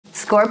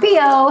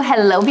Scorpio,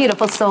 hello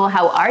beautiful soul,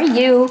 how are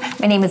you?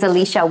 My name is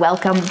Alicia,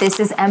 welcome. This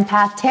is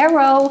Empath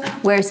Tarot,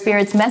 where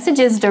Spirit's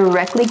messages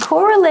directly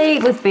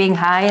correlate with being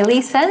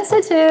highly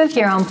sensitive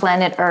here on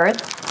planet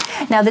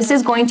Earth. Now this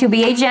is going to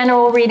be a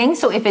general reading,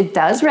 so if it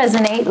does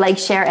resonate, like,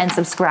 share, and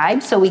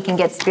subscribe so we can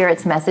get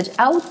Spirit's message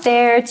out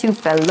there to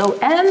fellow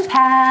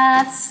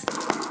empaths.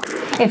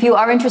 If you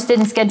are interested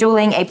in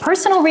scheduling a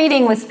personal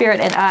reading with Spirit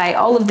and I,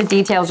 all of the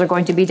details are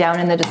going to be down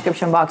in the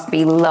description box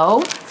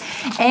below.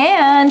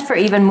 And for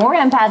even more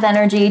empath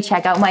energy,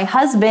 check out my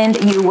husband.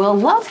 You will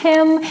love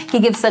him. He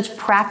gives such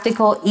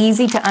practical,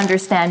 easy to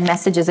understand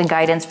messages and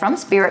guidance from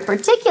Spirit,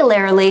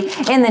 particularly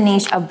in the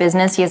niche of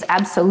business. He is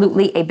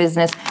absolutely a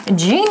business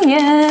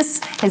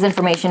genius. His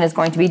information is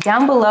going to be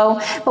down below.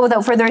 But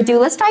without further ado,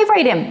 let's dive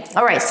right in.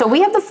 All right, so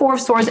we have the Four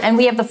of Swords and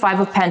we have the Five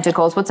of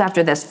Pentacles. What's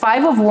after this?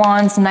 Five of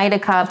Wands, Knight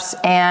of Cups,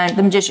 and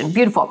the Magician.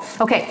 Beautiful.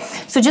 Okay,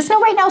 so just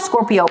know right now,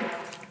 Scorpio,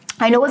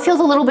 I know it feels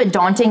a little bit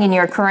daunting in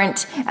your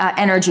current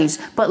energies,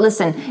 but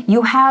listen,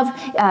 you have,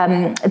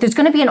 there's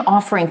going to be an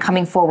offering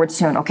coming forward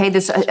soon, okay?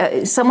 There's,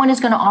 someone is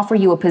going to offer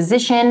you a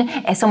position,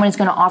 and someone is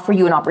going to offer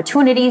you an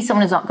opportunity,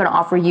 someone is going to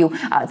offer you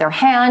their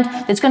hand.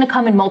 It's going to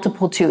come in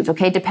multitudes,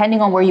 okay?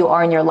 Depending on where you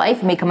are in your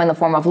life, it may come in the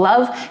form of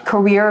love,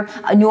 career,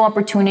 a new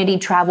opportunity,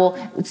 travel,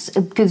 because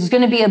there's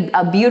going to be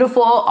a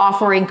beautiful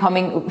offering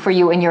coming for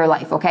you in your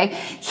life, okay?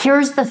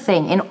 Here's the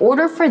thing. In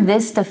order for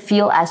this to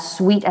feel as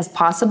sweet as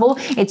possible,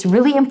 it's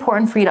really important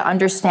for you to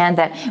understand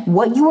that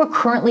what you are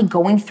currently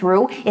going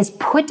through is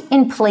put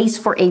in place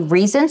for a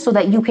reason so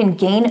that you can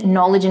gain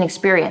knowledge and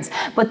experience.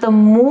 But the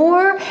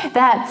more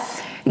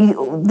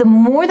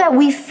that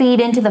we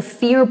feed into the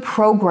fear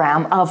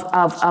program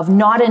of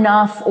not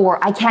enough, or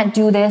I can't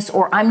do this,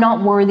 or I'm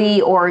not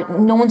worthy, or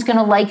no one's going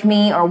to like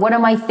me, or what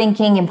am I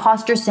thinking,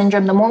 imposter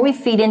syndrome, the more we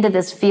feed into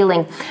this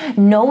feeling,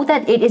 know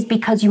that it is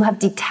because you have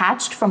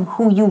detached from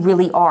who you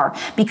really are.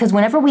 Because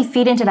whenever we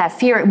feed into that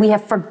fear, we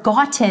have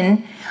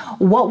forgotten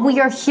what we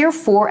are here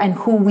for and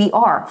who we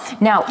are.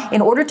 Now,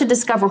 in order to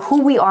discover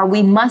who we are,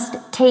 we must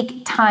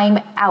take time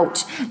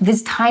out.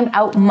 This time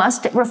out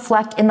must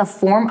reflect in the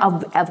form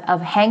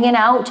of hanging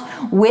out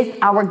with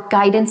our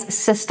guidance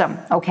system,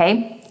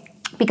 okay?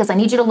 Because I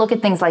need you to look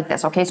at things like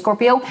this, okay,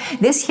 Scorpio?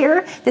 This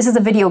is a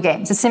video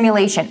game. It's a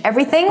simulation.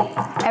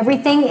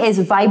 Everything is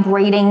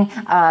vibrating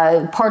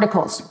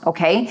particles,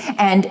 okay?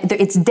 And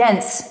it's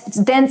dense. It's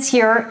dense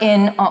here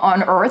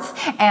on Earth,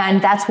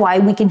 and that's why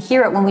we can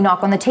hear it when we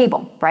knock on the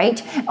table,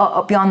 right?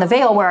 Beyond the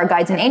veil, where our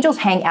guides and angels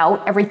hang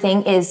out,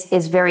 everything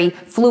is very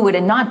fluid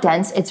and not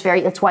dense. That's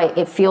why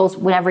it feels,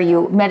 whenever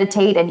you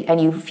meditate and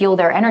you feel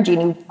their energy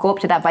and you go up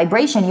to that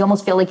vibration, you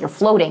almost feel like you're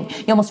floating.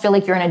 You almost feel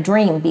like you're in a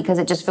dream because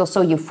it just feels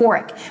so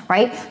euphoric.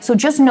 Right? So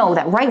just know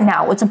that right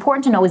now, what's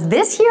important to know is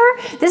this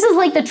is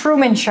like the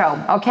Truman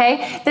Show,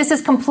 okay? This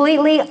is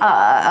completely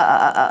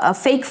a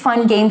fake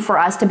fun game for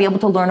us to be able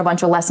to learn a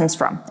bunch of lessons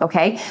from,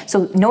 okay?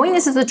 So knowing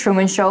this is the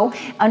Truman Show,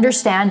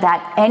 understand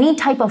that any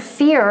type of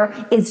fear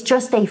is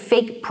just a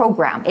fake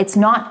program. It's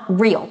not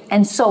real.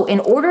 And so in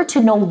order to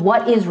know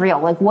what is real,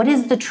 like what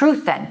is the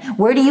truth then?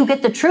 Where do you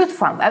get the truth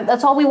from?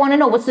 That's all we want to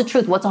know. What's the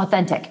truth? What's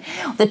authentic?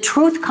 The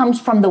truth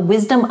comes from the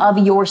wisdom of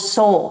your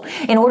soul.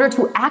 In order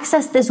to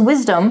access this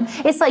wisdom,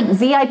 it's like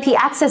VIP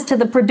access to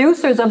the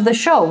producers of the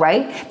show,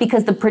 right?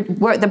 Because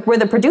where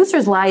the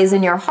producers lie is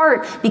in your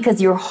heart, because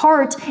your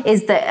heart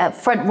is the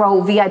front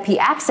row VIP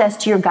access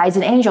to your guides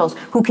and angels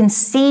who can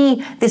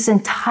see this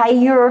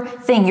entire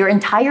thing. Your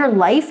entire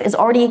life is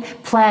already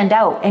planned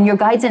out, and your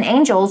guides and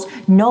angels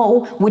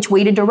know which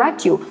way to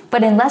direct you.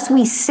 But unless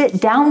we sit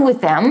down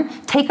with them,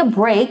 take a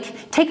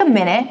break, take a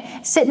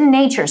minute, sit in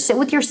nature, sit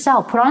with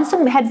yourself, put on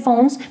some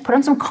headphones, put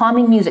on some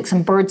calming music,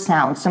 some bird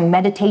sounds, some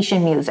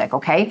meditation music,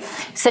 okay?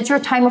 Set your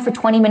timer for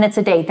 20 minutes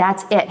a day.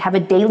 That's it. Have a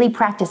daily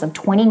practice of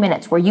 20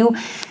 minutes where you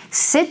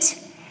sit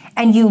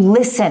and you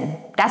listen.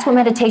 That's what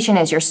meditation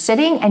is. You're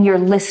sitting and you're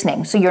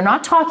listening. So you're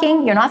not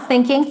talking, you're not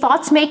thinking.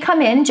 Thoughts may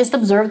come in, just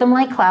observe them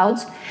like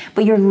clouds,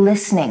 but you're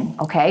listening,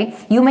 okay?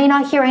 You may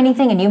not hear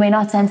anything and you may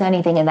not sense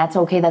anything, and that's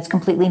okay. That's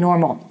completely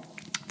normal.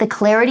 The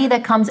clarity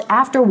that comes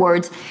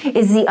afterwards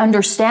is the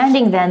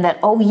understanding then that,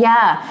 oh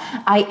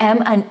yeah, I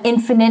am an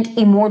infinite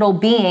immortal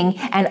being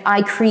and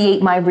I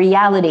create my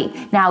reality.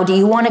 Now, do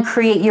you want to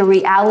create your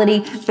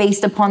reality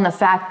based upon the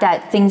fact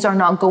that things are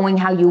not going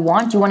how you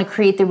want? Do you want to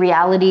create your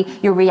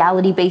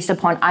reality based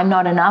upon I'm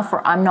not enough,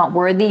 or I'm not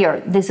worthy,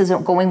 or this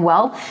isn't going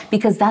well?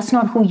 Because that's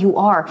not who you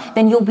are.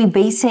 Then you'll be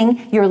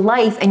basing your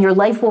life, and your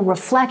life will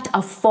reflect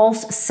a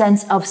false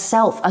sense of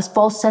self, a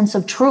false sense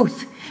of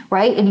truth.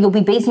 Right? And you'll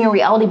be basing your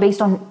reality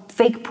based on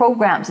fake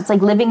programs. It's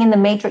like living in the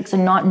matrix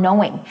and not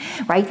knowing,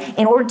 right?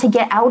 In order to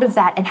get out of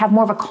that and have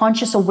more of a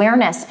conscious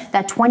awareness,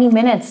 that 20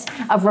 minutes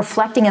of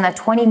reflecting and that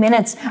 20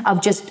 minutes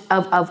of just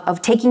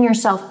of taking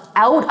yourself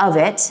out of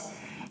it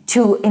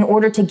in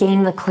order to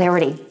gain the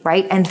clarity,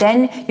 right? And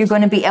then you're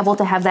going to be able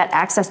to have that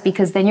access,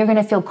 because then you're going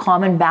to feel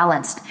calm and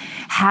balanced.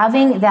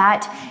 Having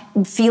that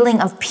feeling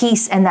of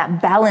peace and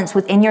that balance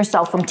within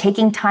yourself from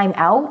taking time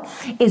out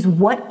is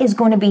what is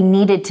going to be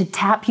needed to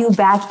tap you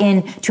back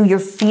into your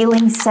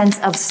feeling sense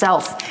of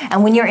self.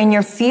 And when you're in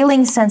your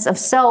feeling sense of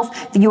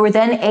self, you are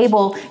then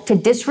able to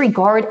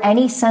disregard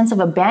any sense of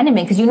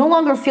abandonment, because you no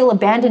longer feel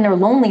abandoned or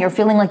lonely or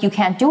feeling like you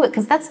can't do it,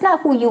 because that's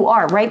not who you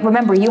are, right?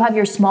 Remember, you have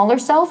your smaller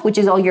self, which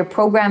is all your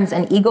programs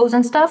and egos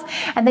and stuff,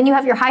 and then you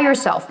have your higher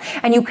self,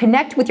 and you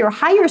connect with your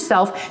higher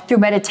self through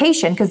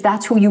meditation, because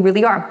that's who you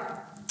really are.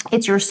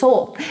 It's your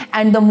soul.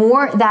 And the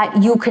more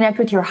that you connect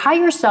with your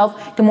higher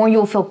self, the more you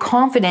will feel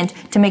confident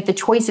to make the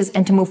choices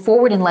and to move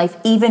forward in life,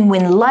 even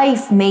when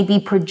life may be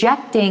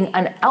projecting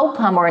an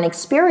outcome or an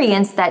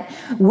experience that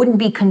wouldn't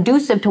be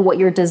conducive to what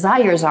your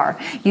desires are.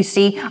 You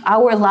see,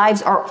 our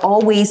lives are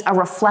always a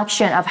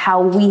reflection of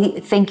how we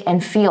think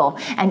and feel.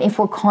 And if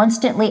we're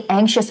constantly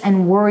anxious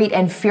and worried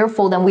and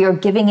fearful, then we are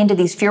giving into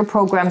these fear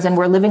programs, and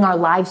we're living our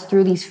lives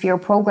through these fear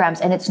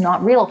programs, and it's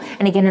not real.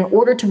 And again, in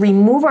order to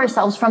remove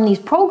ourselves from these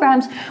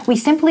programs, we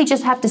simply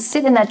just have to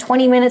sit in that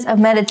 20 minutes of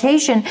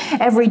meditation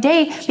every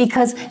day,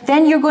 because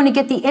then you're going to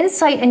get the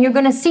insight and you're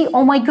going to see,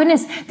 oh my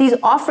goodness, this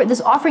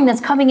offering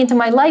that's coming into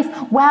my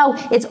life, wow,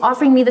 it's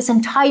offering me this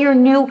entire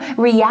new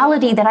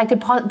reality that I could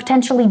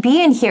potentially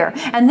be in here.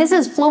 And this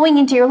is flowing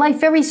into your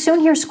life very soon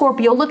here,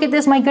 Scorpio. Look at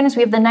this, my goodness,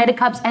 we have the Knight of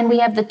Cups and we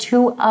have the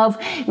Two of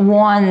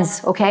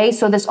Wands, okay?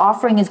 So this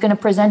offering is going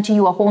to present to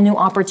you a whole new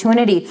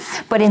opportunity.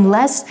 But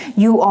unless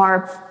you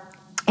are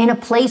in a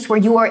place where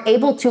you are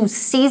able to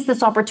seize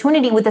this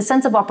opportunity with a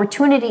sense of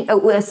opportunity,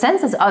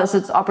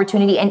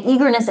 opportunity and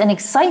eagerness and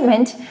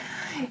excitement,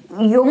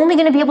 you're only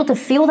going to be able to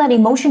feel that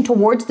emotion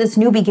towards this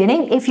new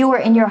beginning if you are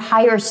in your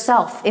higher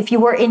self. If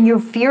you are in your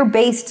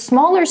fear-based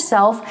smaller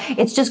self,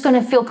 it's just going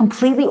to feel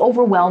completely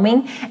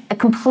overwhelming,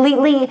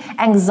 completely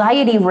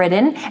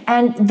anxiety-ridden,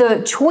 and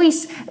the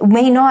choice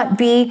may not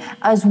be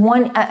as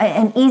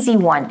an easy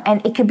one,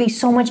 and it could be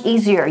so much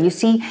easier. You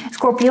see,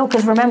 Scorpio,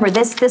 because remember,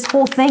 this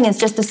whole thing is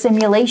just a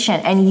simulation,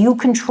 and you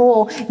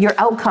control your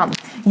outcome.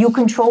 You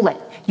control it.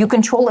 You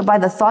control it by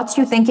the thoughts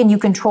you think, and you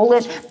control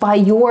it by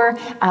your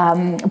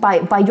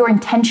by your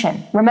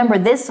intention. Remember,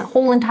 this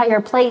whole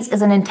entire place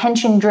is an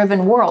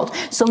intention-driven world.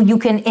 So you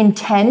can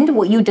intend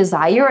what you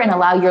desire and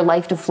allow your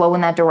life to flow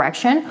in that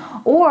direction,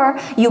 or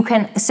you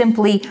can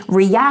simply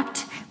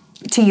react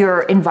to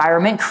your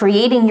environment,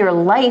 creating your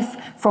life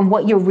from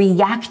what you're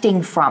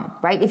reacting from,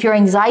 right? If you're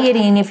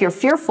anxiety and if you're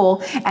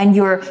fearful and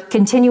you're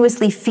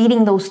continuously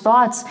feeding those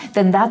thoughts,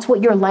 then that's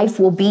what your life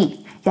will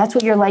be. That's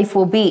what your life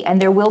will be.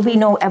 And there will be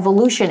no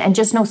evolution and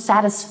just no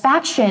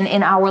satisfaction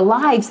in our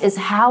lives is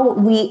how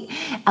we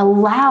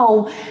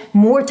allow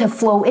more to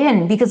flow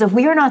in. Because if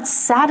we are not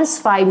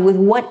satisfied with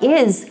what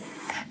is,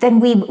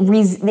 then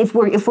if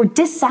we're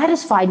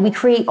dissatisfied, we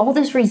create all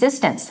this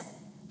resistance.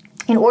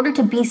 In order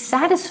to be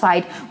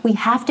satisfied, we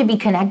have to be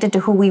connected to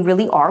who we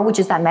really are, which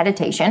is that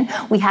meditation.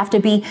 We have to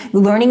be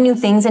learning new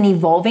things and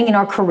evolving in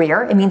our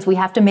career. It means we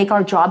have to make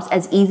our jobs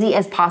as easy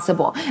as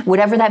possible.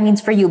 Whatever that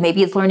means for you.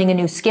 Maybe it's learning a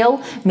new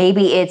skill.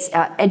 Maybe it's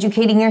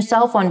educating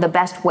yourself on the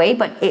best way.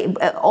 But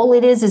all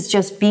it is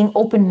just being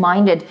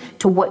open-minded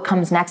to what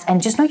comes next.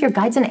 And just know your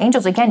guides and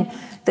angels. Again,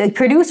 the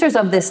producers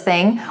of this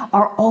thing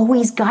are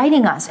always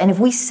guiding us. And if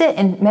we sit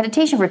in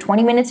meditation for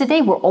 20 minutes a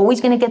day, we're always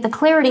going to get the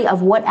clarity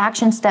of what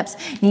action steps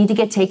need to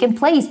get taken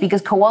place,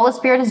 because Koala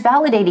Spirit is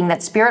validating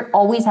that Spirit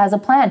always has a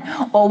plan.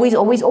 Always,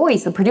 always,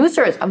 always. The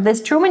producers of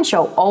this Truman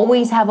Show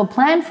always have a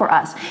plan for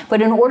us.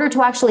 But in order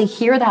to actually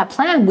hear that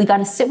plan, we got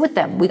to sit with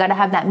them. We got to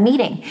have that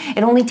meeting.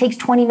 It only takes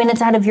 20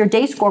 minutes out of your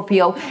day,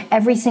 Scorpio,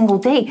 every single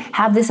day.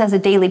 Have this as a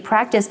daily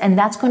practice, and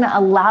that's going to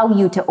allow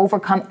you to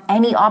overcome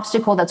any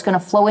obstacle that's going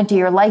to flow into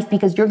your life,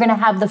 because you're going to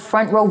have the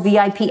front row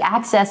VIP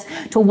access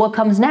to what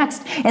comes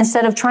next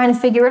instead of trying to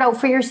figure it out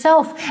for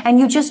yourself. And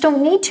you just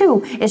don't need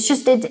to. It's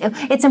just,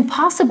 it's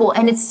impossible,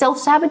 and it's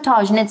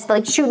self-sabotage, and it's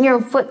like shooting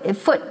your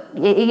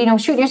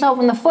shooting yourself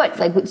in the foot.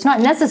 Like, it's not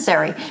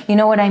necessary. You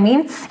know what I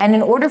mean? And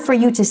in order for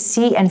you to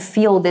see and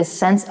feel this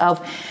sense of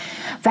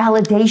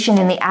validation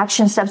in the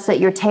action steps that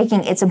you're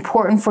taking, it's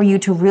important for you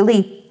to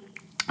really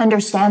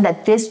understand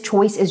that this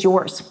choice is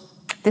yours.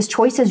 This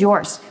choice is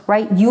yours,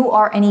 right? You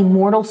are an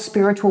immortal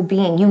spiritual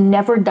being. You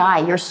never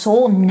die. Your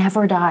soul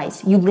never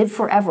dies. You live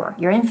forever.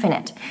 You're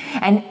infinite.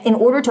 And in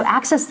order to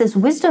access this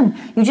wisdom,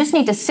 you just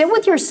need to sit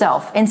with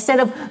yourself instead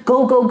of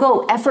go, go,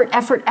 go, effort,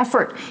 effort,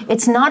 effort.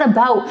 It's not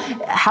about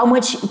how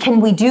much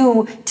can we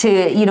do to,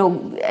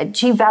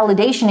 achieve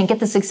validation and get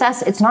the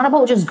success. It's not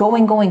about just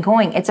going, going,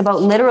 going. It's about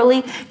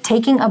literally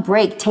taking a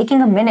break,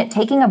 taking a minute,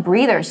 taking a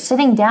breather,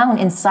 sitting down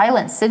in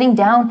silence, sitting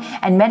down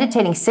and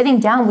meditating,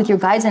 sitting down with your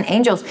guides and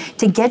angels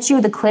to get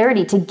you the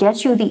clarity, to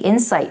get you the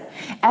insight.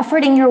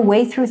 Efforting your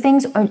way through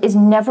things is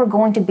never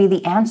going to be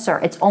the answer.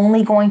 It's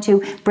only going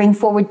to bring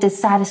forward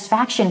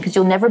dissatisfaction, because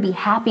you'll never be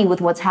happy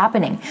with what's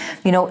happening.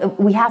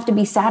 We have to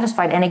be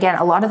satisfied. And again,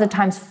 a lot of the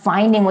times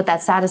finding what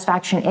that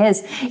satisfaction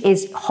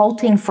is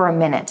halting for a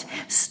minute,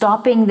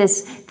 stopping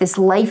this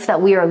life that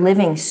we are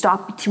living,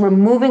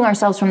 removing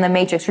ourselves from the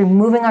matrix,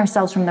 removing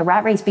ourselves from the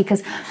rat race,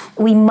 because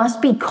we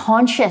must be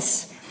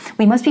conscious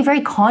We must be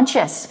very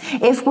conscious.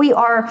 If we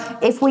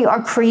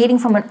are creating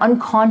from an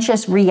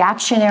unconscious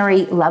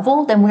reactionary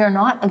level, then we are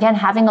not, again,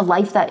 having a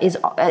life that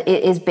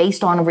is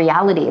based on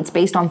reality. It's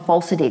based on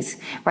falsities,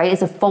 right?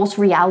 It's a false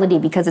reality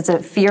because it's a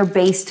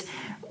fear-based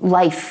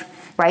life,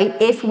 right?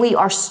 If we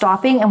are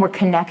stopping and we're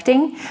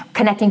connecting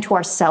to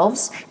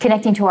ourselves,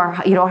 connecting to our,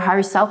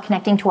 higher self,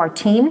 connecting to our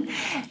team,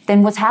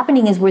 then what's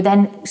happening is we're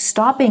then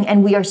stopping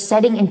and we are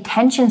setting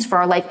intentions for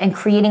our life and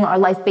creating our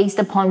life based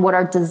upon what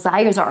our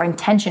desires are, our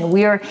intention.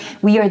 We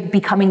are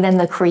becoming then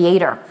the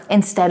creator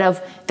instead of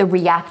the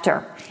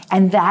reactor.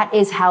 And that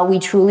is how we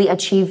truly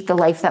achieve the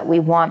life that we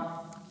want.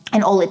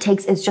 And all it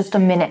takes is just a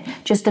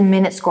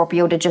minute,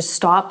 Scorpio, to just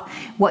stop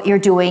what you're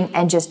doing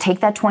and just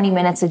take that 20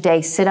 minutes a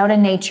day, sit out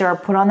in nature,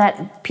 put on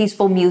that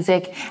peaceful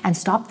music and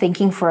stop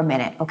thinking for a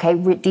minute, okay?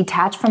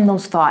 Detach from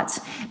those thoughts,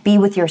 be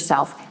with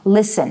yourself,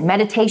 listen.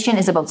 Meditation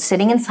is about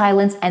sitting in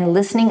silence and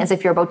listening as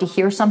if you're about to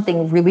hear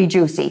something really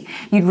juicy.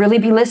 You'd really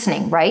be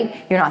listening,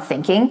 right? You're not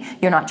thinking,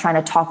 you're not trying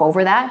to talk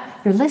over that,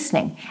 you're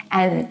listening.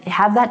 And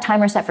have that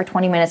timer set for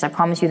 20 minutes. I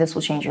promise you this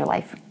will change your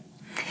life.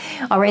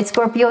 All right,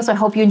 Scorpio, so I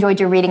hope you enjoyed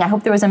your reading. I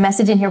hope there was a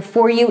message in here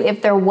for you.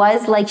 If there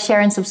was, like, share,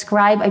 and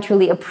subscribe. I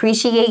truly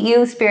appreciate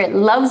you. Spirit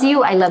loves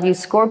you. I love you,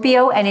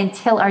 Scorpio. And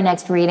until our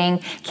next reading,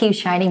 keep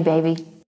shining, baby.